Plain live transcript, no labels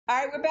All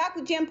right, we're back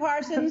with Jim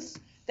Parsons.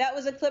 That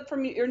was a clip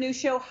from your new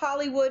show,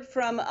 Hollywood,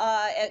 from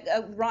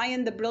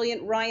Ryan, the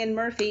brilliant Ryan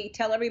Murphy.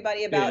 Tell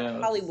everybody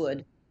about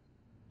Hollywood.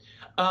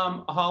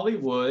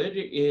 Hollywood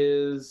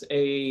is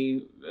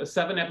a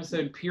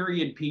 7-episode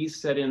period piece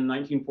set in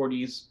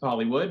 1940s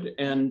Hollywood,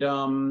 and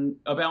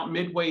about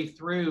midway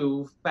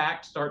through,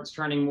 fact starts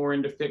turning more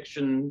into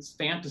fiction,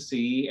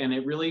 fantasy, and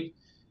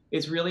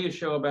it's really a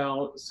show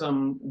about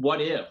some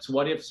what ifs.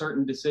 What if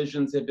certain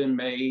decisions have been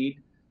made?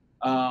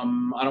 I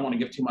don't want to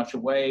give too much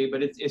away,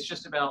 but it's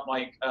just about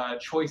like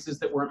choices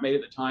that weren't made at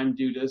the time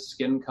due to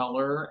skin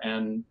color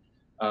and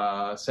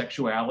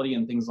sexuality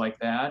and things like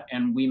that.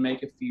 And we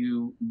make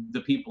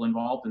the people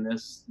involved in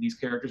these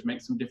characters make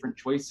some different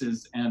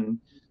choices, and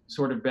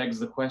sort of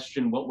begs the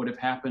question, what would have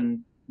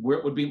happened?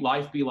 Where would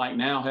life be like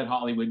now had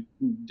Hollywood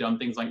done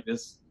things like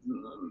this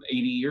 80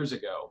 years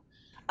ago?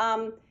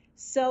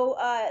 So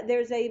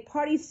there's a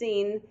party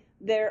scene.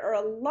 There are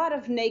a lot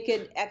of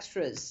naked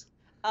extras.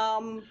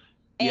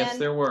 Yes,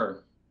 there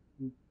were.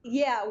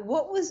 Yeah.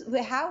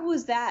 How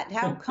was that?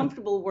 How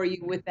comfortable were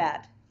you with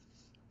that?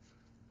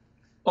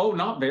 Oh,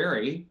 not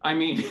very. I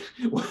mean,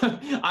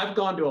 I've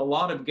gone to a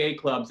lot of gay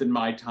clubs in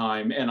my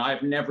time, and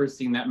I've never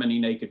seen that many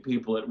naked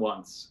people at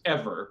once,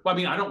 ever. I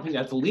mean, I don't think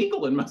that's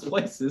legal in most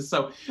places.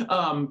 So,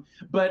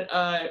 but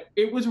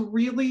it was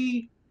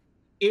really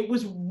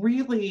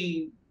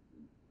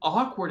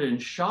awkward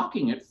and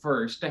shocking at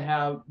first to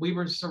have. We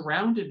were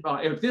surrounded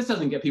by. If this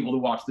doesn't get people to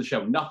watch the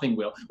show, nothing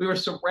will. We were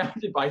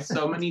surrounded by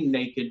so many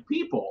naked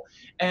people,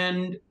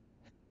 and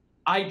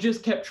I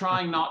just kept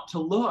trying not to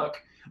look.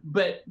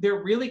 But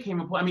there really came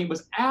a point. I mean, it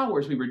was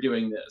hours we were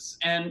doing this,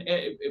 and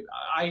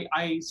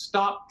I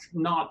stopped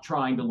not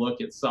trying to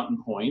look at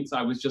some points.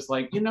 I was just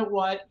like, you know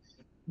what?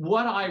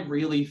 What I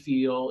really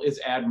feel is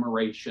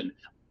admiration.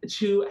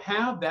 To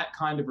have that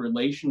kind of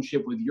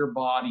relationship with your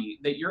body,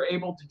 that you're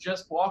able to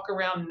just walk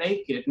around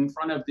naked in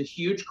front of the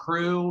huge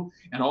crew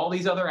and all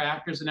these other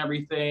actors and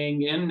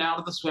everything, in and out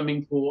of the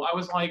swimming pool. I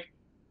was like,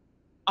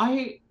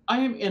 I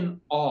am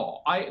in awe.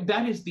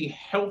 That is the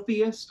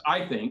healthiest,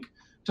 I think,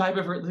 type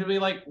of, to be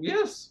like,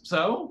 yes,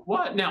 so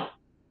what? Now,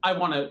 I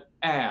want to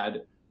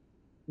add,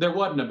 there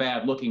wasn't a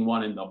bad looking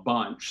one in the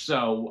bunch.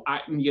 So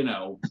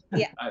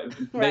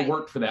they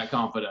worked for that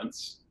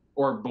confidence,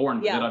 or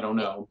born with it, I don't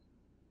know.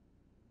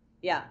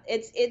 Yeah,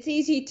 it's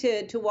easy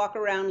to walk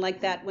around like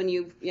that when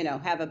you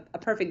have a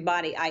perfect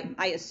body.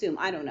 I assume,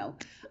 I don't know.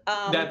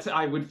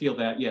 I would feel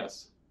that,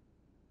 yes.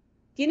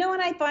 You know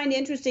what I find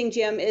interesting,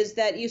 Jim, is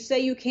that you say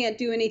you can't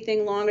do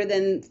anything longer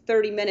than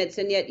 30 minutes,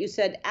 and yet you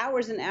said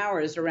hours and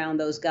hours around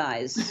those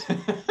guys.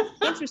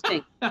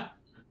 Interesting.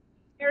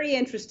 Very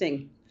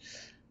interesting.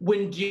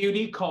 When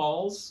duty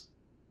calls,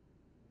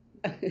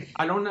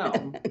 I don't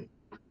know.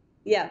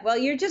 Yeah, well,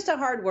 you're just a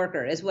hard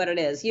worker is what it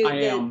is. I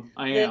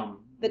am.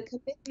 The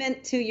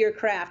commitment to your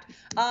craft.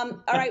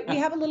 All right, we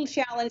have a little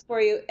challenge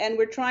for you, and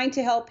we're trying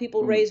to help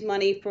people raise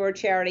money for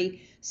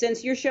charity.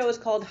 Since your show is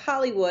called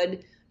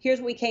Hollywood, here's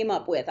what we came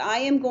up with. I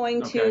am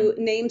going to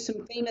name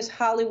some famous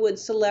Hollywood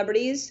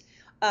celebrities,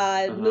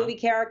 movie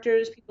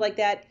characters, people like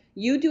that.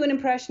 You do an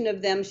impression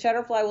of them.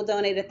 Shutterfly will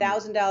donate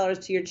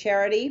 $1,000 to your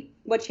charity.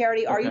 What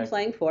charity are you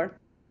playing for?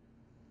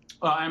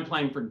 I'm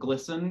playing for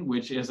GLSEN,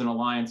 which is an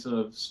alliance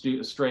of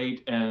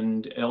straight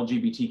and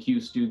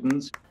LGBTQ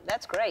students.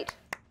 That's great.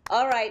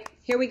 All right,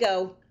 here we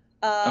go.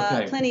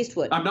 Clint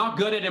Eastwood. I'm not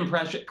good at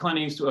impression. Clint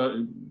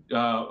Eastwood.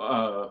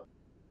 Go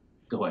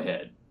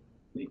ahead.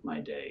 Make my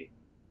day.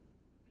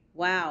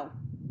 Wow.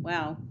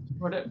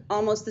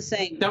 Almost the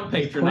same. Don't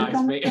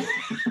patronize me.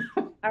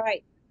 All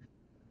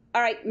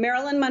right.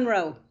 Marilyn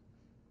Monroe.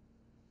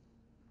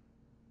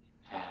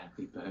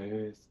 Happy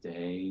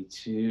birthday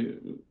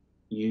to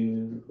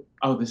you.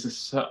 Oh, this is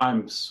so,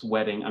 I'm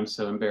sweating. I'm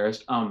so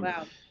embarrassed.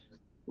 Wow.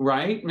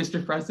 Right,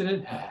 Mr.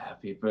 President?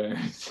 Happy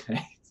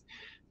birthday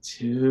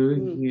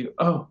to you.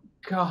 Oh,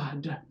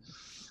 God.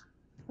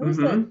 Who's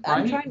that?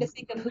 I'm trying to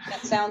think of who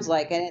that sounds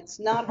like, and it's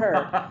not her.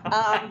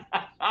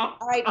 All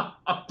right,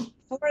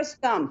 Forrest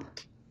Gump.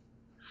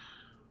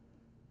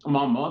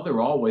 My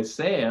mother always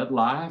said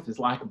life is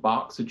like a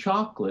box of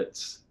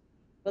chocolates.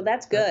 Well,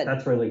 that's good.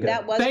 That's really good.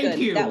 That was good. Thank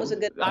you. That was a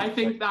good one. I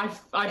think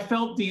I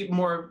felt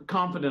more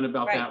confident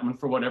about that one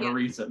for whatever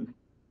reason.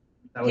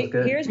 That was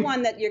good. Here's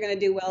one that you're going to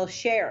do well.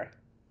 Cher.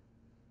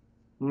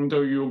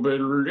 Do you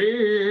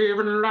believe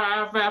in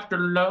life after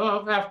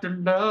love,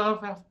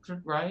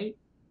 right?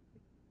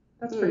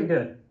 That's pretty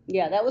good.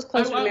 Yeah, that was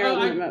close to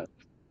Marilyn Monroe.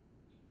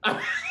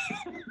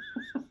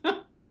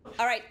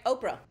 All right,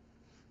 Oprah.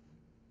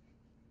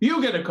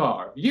 You get a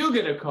car.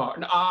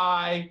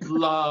 I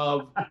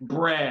love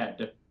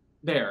bread.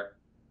 There.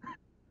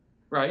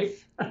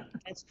 Right?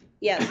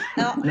 Yes.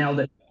 Nailed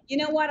it. You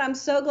know what? I'm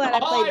so glad I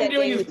played that game. All I'm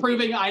doing is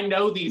proving I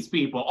know these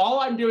people. All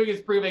I'm doing is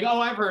proving,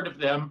 I've heard of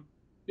them.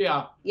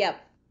 Yeah.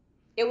 Yep.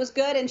 It was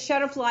good, and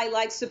Shutterfly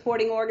likes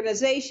supporting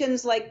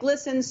organizations like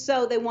GLSEN,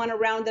 so they want to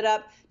round it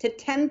up to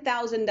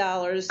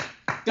 $10,000.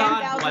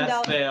 God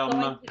bless them.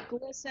 Going to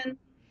GLSEN.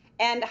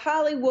 And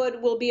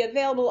Hollywood will be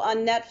available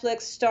on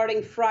Netflix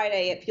starting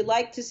Friday. If you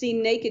like to see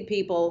naked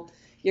people,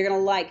 You're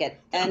gonna like it,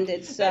 and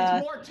it's.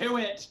 There's more to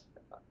it.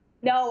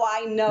 No,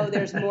 I know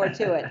there's more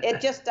to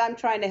it. I'm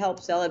trying to help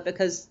sell it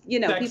because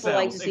people Sex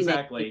like to sells, see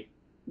exactly.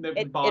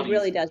 It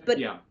really does, but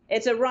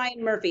it's a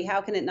Ryan Murphy.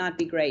 How can it not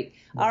be great?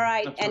 All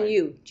right, and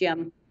you,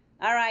 Jim.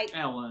 All right,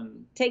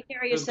 Ellen. Take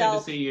care of yourself. It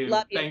was good to see you.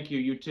 Love you. Thank you.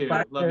 You too.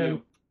 Bye. Love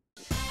you.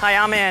 Hi,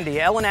 I'm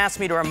Andy. Ellen asked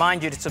me to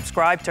remind you to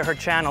subscribe to her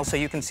channel so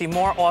you can see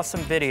more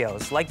awesome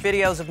videos, like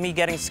videos of me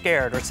getting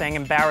scared or saying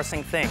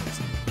embarrassing things,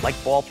 like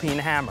ball peen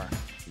hammer,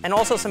 and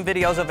also some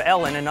videos of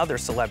Ellen and other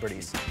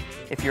celebrities,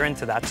 if you're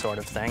into that sort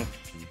of thing.